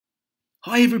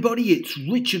Hi everybody, it's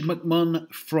Richard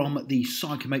McMunn from the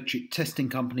Psychometric testing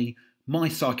company,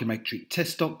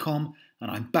 mypsychometrictest.com,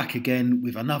 and I'm back again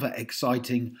with another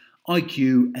exciting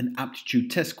IQ and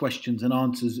aptitude test questions and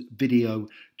answers video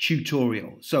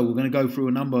tutorial. So we're going to go through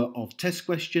a number of test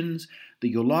questions that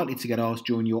you're likely to get asked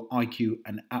during your IQ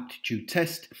and aptitude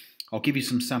test. I'll give you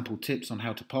some sample tips on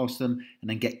how to pass them and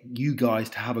then get you guys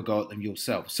to have a go at them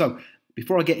yourself. So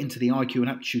before I get into the IQ and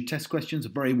aptitude test questions, a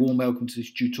very warm welcome to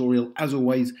this tutorial. As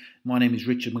always, my name is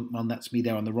Richard McMunn, that's me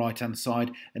there on the right hand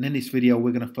side, and in this video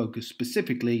we're going to focus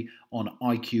specifically on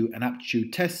IQ and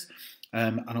aptitude tests,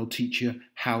 and I'll teach you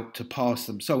how to pass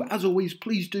them. So as always,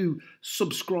 please do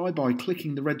subscribe by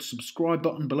clicking the red subscribe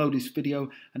button below this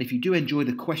video, and if you do enjoy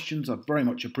the questions, I'd very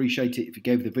much appreciate it if you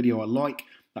gave the video a like.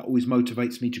 That always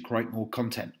motivates me to create more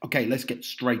content. Okay, let's get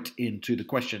straight into the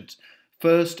questions.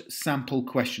 First sample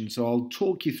question. So I'll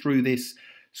talk you through this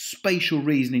spatial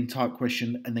reasoning type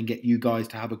question and then get you guys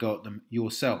to have a go at them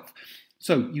yourself.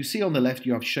 So you see on the left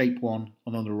you have shape 1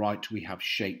 and on the right we have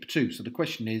shape 2. So the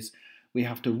question is, we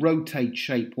have to rotate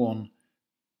shape 1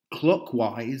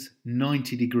 clockwise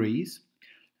 90 degrees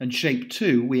and shape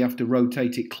 2 we have to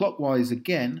rotate it clockwise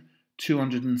again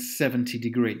 270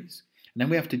 degrees. And then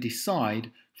we have to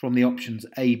decide from the options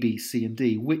A, B, C and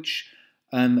D which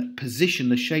position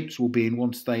the shapes will be in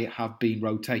once they have been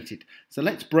rotated. So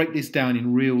let's break this down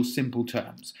in real simple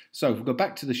terms. So if we go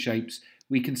back to the shapes,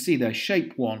 we can see there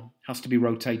shape 1 has to be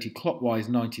rotated clockwise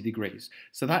 90 degrees.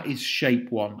 So that is shape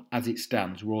 1 as it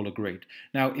stands, we're all agreed.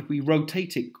 Now if we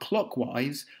rotate it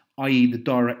clockwise, i.e. the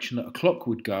direction that a clock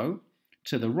would go,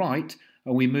 to the right,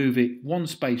 and we move it one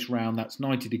space round, that's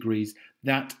 90 degrees,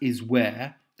 that is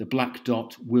where the black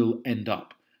dot will end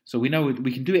up. So we know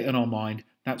we can do it in our mind.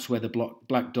 That's where the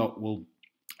black dot will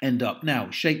end up. Now,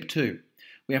 shape 2.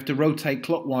 We have to rotate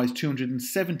clockwise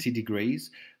 270 degrees.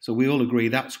 So we all agree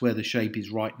that's where the shape is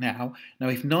right now. Now,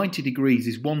 if 90 degrees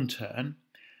is one turn,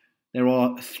 there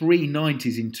are 3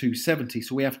 90s in 270.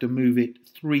 So we have to move it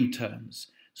 3 turns.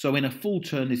 So in a full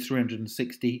turn is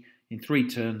 360. In 3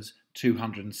 turns,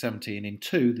 270, and in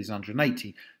 2 there's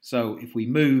 180. So if we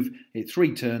move it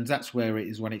 3 turns, that's where it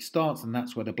is when it starts, and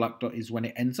that's where the black dot is when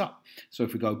it ends up. So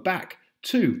if we go back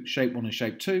to shape 1 and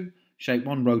shape 2, shape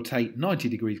 1 rotate 90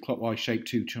 degrees clockwise, shape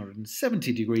 2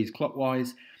 270 degrees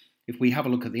clockwise. If we have a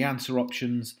look at the answer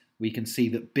options, we can see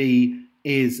that B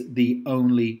is the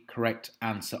only correct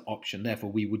answer option.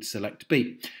 Therefore, we would select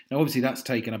B. Now, obviously, that's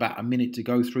taken about a minute to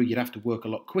go through. You'd have to work a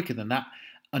lot quicker than that.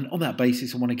 And on that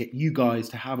basis, I want to get you guys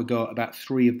to have a go at about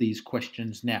 3 of these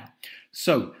questions now.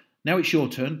 So now it's your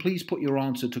turn. Please put your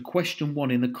answer to question 1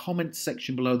 in the comments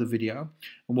section below the video,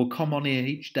 and we'll come on here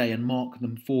each day and mark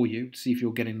them for you to see if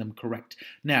you're getting them correct.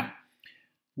 Now,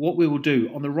 what we will do,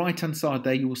 on the right-hand side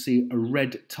there, you will see a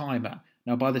red timer.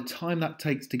 Now, by the time that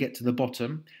takes to get to the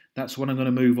bottom, that's when I'm going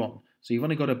to move on. So you've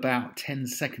only got about 10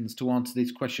 seconds to answer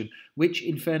this question, which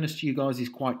in fairness to you guys is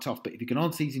quite tough. But if you can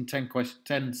answer these in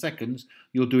 10 seconds,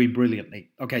 you're doing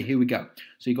brilliantly. Okay, here we go.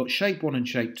 So you've got shape 1 and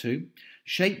shape 2.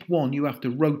 Shape 1, you have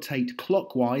to rotate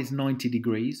clockwise 90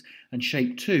 degrees. And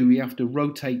shape 2, you have to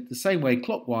rotate the same way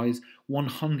clockwise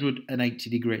 180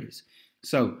 degrees.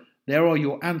 So there are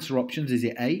your answer options. Is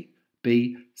it A,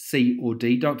 B, C or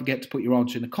D? Don't forget to put your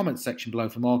answer in the comments section below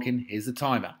for marking. Here's the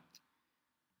timer.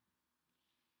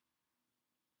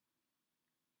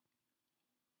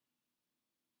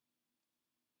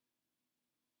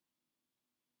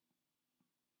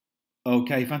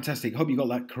 Okay, fantastic. Hope you got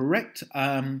that correct.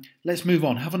 Let's move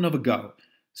on. Have another go.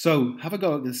 So have a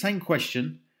go at the same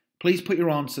question. Please put your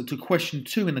answer to question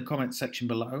 2 in the comments section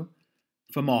below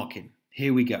for marking.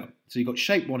 Here we go. So you've got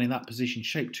shape 1 in that position,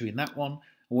 shape 2 in that one.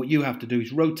 And what you have to do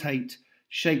is rotate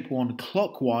shape 1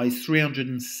 clockwise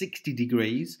 360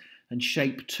 degrees. And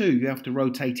shape 2, you have to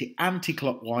rotate it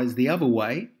anti-clockwise the other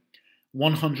way,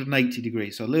 180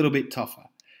 degrees. So a little bit tougher.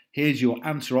 Here's your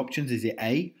answer options. Is it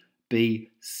A, B,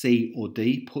 C or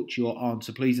D? Put your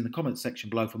answer please in the comments section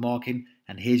below for marking,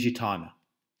 and here's your timer.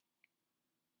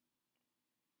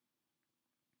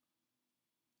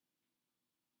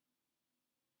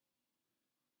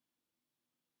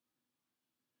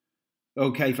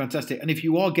 Okay, fantastic. And if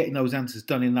you are getting those answers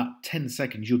done in that 10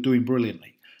 seconds, you're doing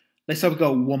brilliantly. Let's have a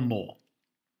go one more.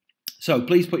 So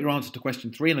please put your answer to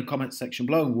question 3 in the comments section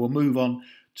below, and we'll move on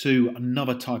to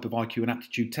another type of IQ and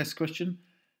aptitude test question.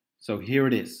 So here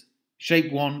it is.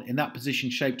 Shape 1 in that position,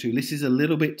 shape 2. This is a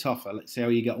little bit tougher. Let's see how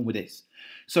you get on with this.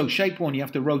 So shape 1, you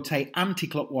have to rotate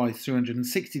anti-clockwise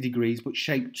 360 degrees, but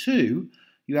shape 2,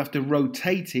 you have to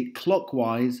rotate it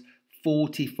clockwise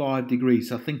 45 degrees.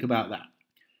 So think about that.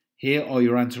 Here are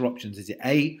your answer options. Is it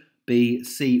A, B,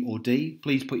 C or D?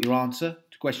 Please put your answer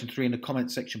to question 3 in the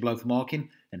comment section below for marking,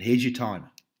 and here's your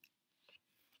timer.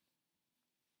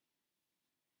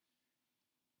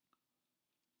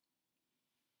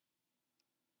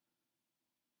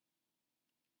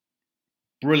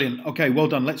 Brilliant. Okay, well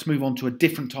done. Let's move on to a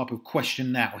different type of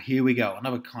question now. Here we go.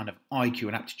 Another kind of IQ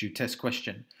and aptitude test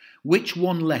question. Which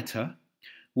one letter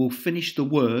will finish the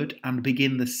word and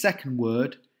begin the second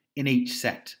word in each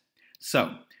set?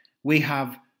 So we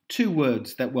have two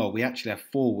words that, well, we actually have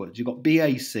four words. You've got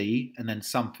BAC and then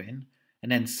something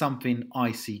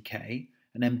ICK,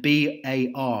 and then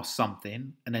BAR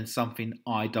something, and then something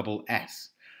ISS.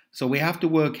 So we have to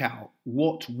work out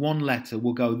what one letter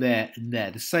will go there and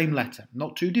there, the same letter,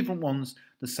 not two different ones,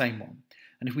 the same one.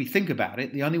 And if we think about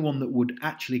it, the only one that would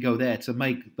actually go there to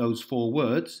make those four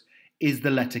words is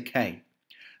the letter K.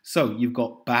 So you've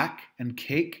got back and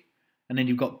kick, and then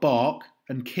you've got bark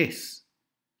and kiss.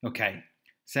 Okay,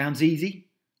 sounds easy?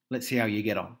 Let's see how you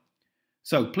get on.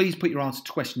 So please put your answer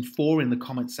to question 4 in the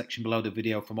comments section below the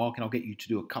video for mark, and I'll get you to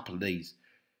do a couple of these.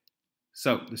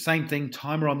 So the same thing,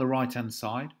 timer on the right-hand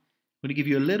side. I'm going to give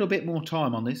you a little bit more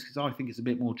time on this because I think it's a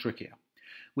bit more trickier.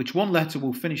 Which one letter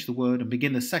will finish the word and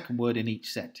begin the second word in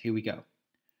each set? Here we go.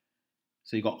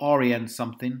 So you've got REN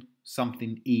something,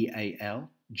 something EAL,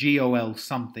 GOL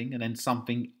something, and then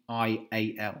something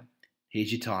IAL.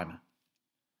 Here's your timer.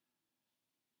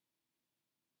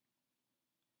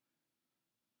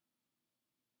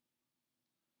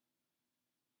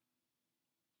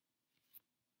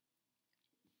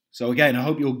 So again, I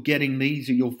hope you're getting these,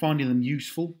 you're finding them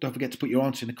useful. Don't forget to put your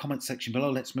answer in the comment section below.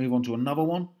 Let's move on to another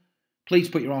one. Please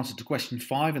put your answer to question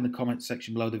 5 in the comment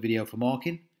section below the video for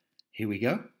marking. Here we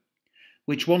go.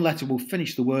 Which one letter will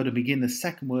finish the word and begin the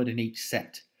second word in each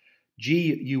set?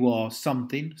 GUR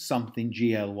something, something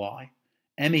GLY,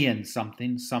 MEN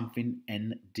something, something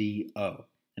NDO.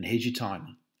 And here's your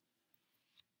timer.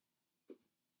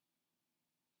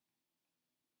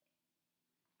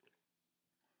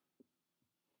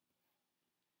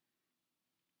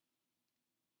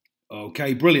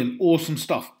 Okay, brilliant, awesome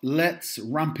stuff. Let's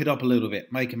ramp it up a little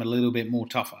bit, make them a little bit more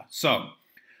tougher. So,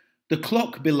 the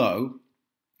clock below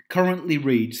currently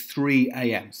reads 3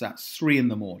 a.m., so that's 3 in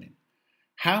the morning.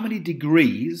 How many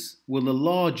degrees will the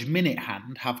large minute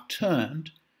hand have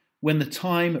turned when the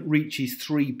time reaches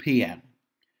 3 p.m.?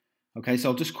 Okay,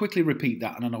 so I'll just quickly repeat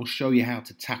that and then I'll show you how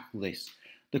to tackle this.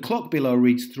 The clock below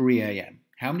reads 3 a.m.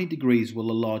 How many degrees will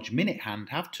the large minute hand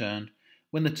have turned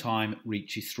when the time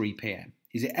reaches 3 p.m.?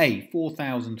 Is it A,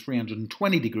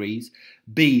 4,320 degrees,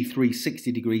 B,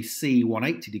 360 degrees, C,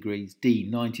 180 degrees, D,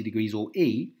 90 degrees, or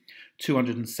E,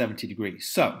 270 degrees?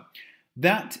 So,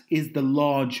 that is the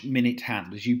large minute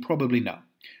hand, as you probably know.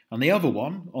 And the other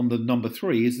one, on the number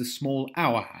 3, is the small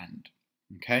hour hand.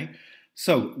 Okay?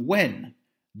 So, when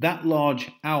that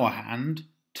large hour hand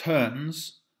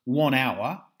turns 1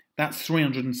 hour, that's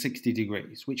 360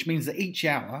 degrees, which means that each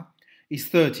hour is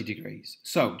 30 degrees.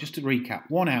 So, just to recap,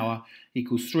 1 hour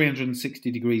equals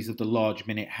 360 degrees of the large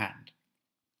minute hand.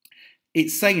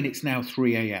 It's saying it's now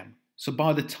 3 a.m. So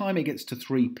by the time it gets to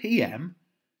 3 p.m.,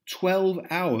 12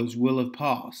 hours will have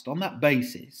passed. On that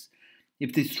basis,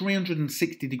 if there's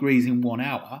 360 degrees in 1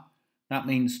 hour, that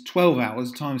means 12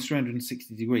 hours times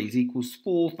 360 degrees equals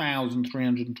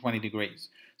 4,320 degrees.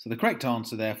 So the correct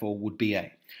answer, therefore, would be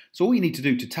A. So all you need to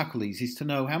do to tackle these is to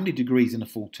know how many degrees in a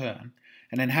full turn,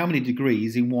 and then how many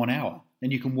degrees in 1 hour,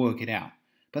 and you can work it out.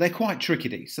 But they're quite tricky,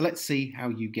 these, so let's see how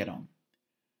you get on.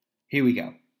 Here we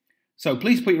go. So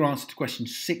please put your answer to question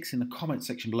 6 in the comment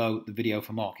section below the video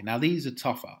for marking. Now these are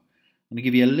tougher. I'm going to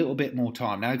give you a little bit more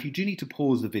time. Now if you do need to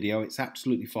pause the video, it's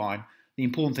absolutely fine. The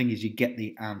important thing is you get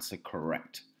the answer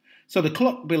correct. So the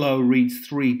clock below reads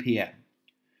 3 p.m.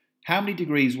 How many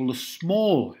degrees will the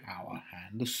small hour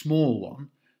hand, the small one,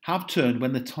 have turned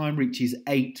when the time reaches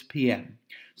 8 p.m.?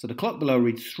 So the clock below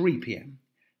reads 3 p.m.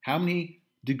 How many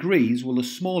degrees will the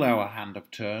small hour hand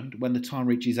have turned when the time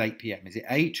reaches 8 p.m? Is it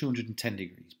A, 210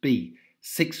 degrees, B,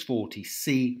 640,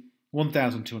 C,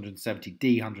 1270,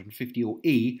 D, 150, or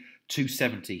E,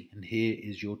 270? And here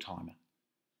is your timer.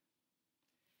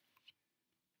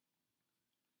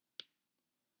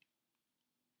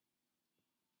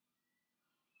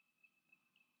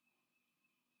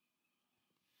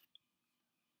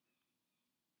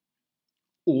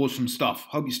 Awesome stuff.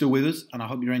 Hope you're still with us, and I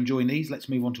hope you're enjoying these. Let's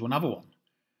move on to another one.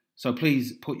 So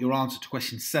please put your answer to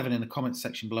question 7 in the comments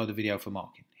section below the video for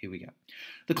marking. Here we go.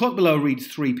 The clock below reads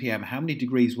 3 p.m. How many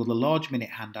degrees will the large minute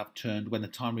hand have turned when the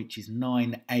time reaches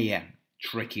 9 a.m?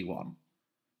 Tricky one.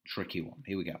 Tricky one.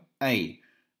 Here we go. A,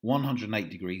 108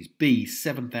 degrees. B,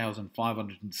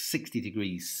 7,560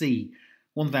 degrees. C,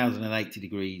 1,080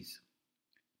 degrees.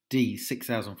 D,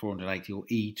 6,480, or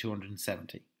E,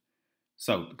 270?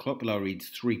 So the clock below reads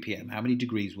 3 p.m. How many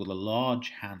degrees will the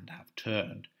large hand have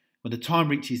turned when the time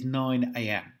reaches 9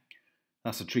 a.m.?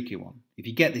 That's a tricky one. If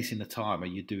you get this in the timer,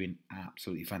 you're doing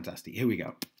absolutely fantastic. Here we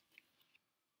go.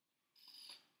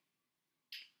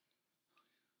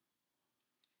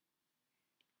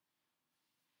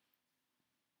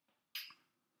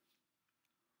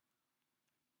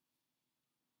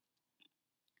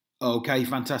 Okay,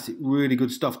 fantastic. Really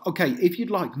good stuff. Okay, if you'd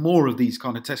like more of these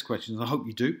kind of test questions, I hope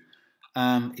you do.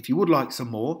 If you would like some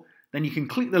more, then you can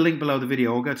click the link below the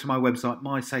video or go to my website,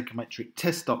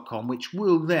 mypsychometrictest.com, which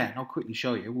will then, I'll quickly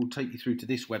show you, will take you through to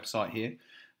this website here,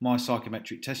 My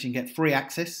Psychometric Test. You can get free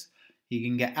access. You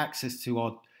can get access to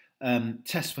our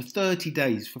test for 30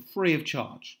 days for free of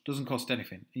charge. Doesn't cost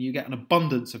anything. And you get an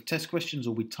abundance of test questions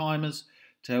or with timers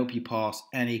to help you pass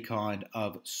any kind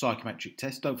of psychometric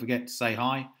test. Don't forget to say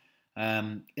hi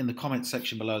in the comments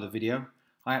section below the video.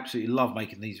 I absolutely love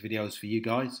making these videos for you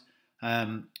guys.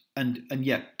 And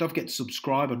yeah, don't forget to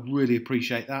subscribe. I'd really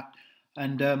appreciate that.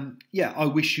 And yeah, I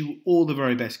wish you all the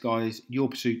very best, guys, in your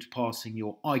pursuit to passing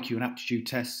your IQ and aptitude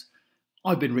tests.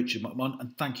 I've been Richard McMahon,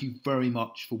 and thank you very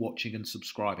much for watching and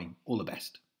subscribing. All the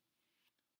best.